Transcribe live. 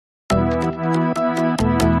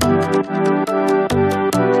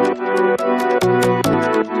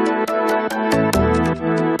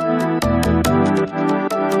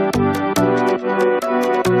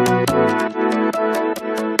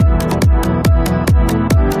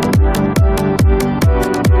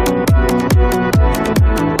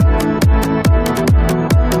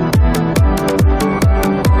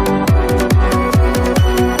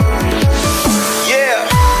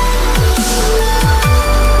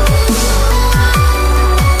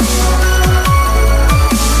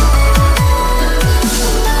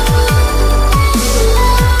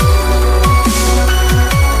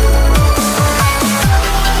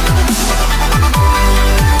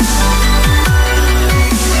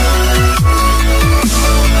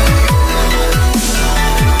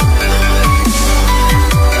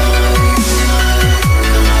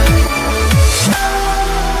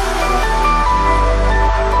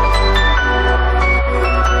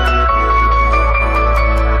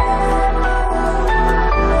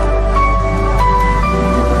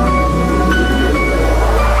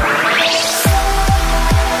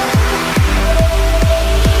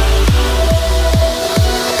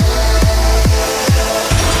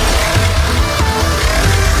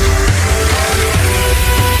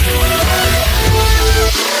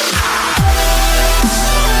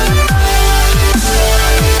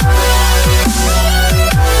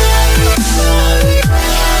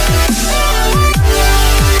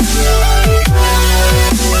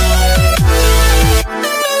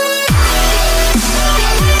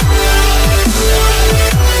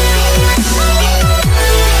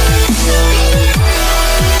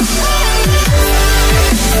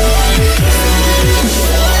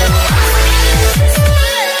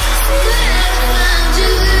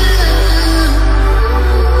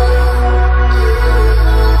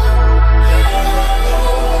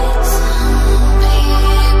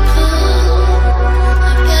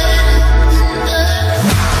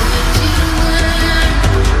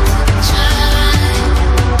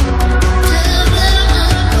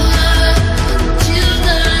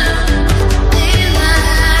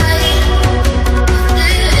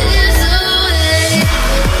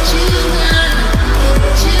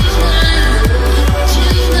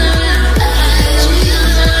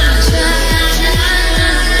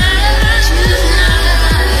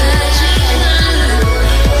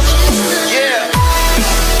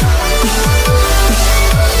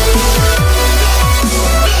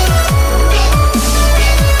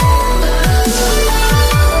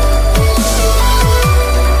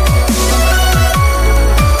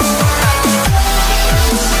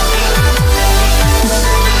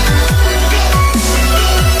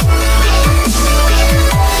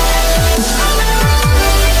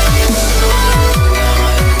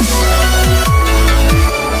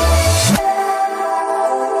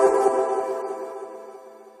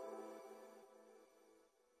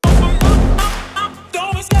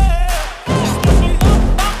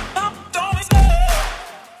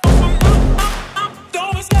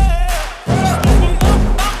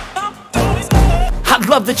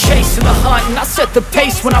love the chase and the hunt, and I set the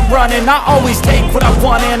pace when I'm running. I always take what I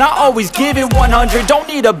want and I always give it 100. Don't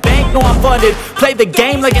need a bank, no I'm funded. Play the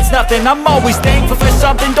game like it's nothing. I'm always thankful for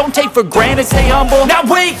something. Don't take for granted, stay humble. Now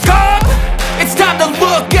wake up! It's time to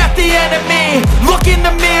look at the enemy. Look in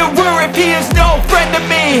the mirror if he is no friend to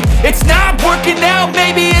me. It's not working out,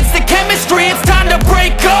 maybe it's the chemistry. It's time to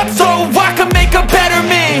break up so I can make a better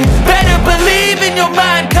me. Better believe in your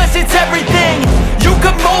mind, cause it's everything. You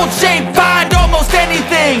can mold, shape, find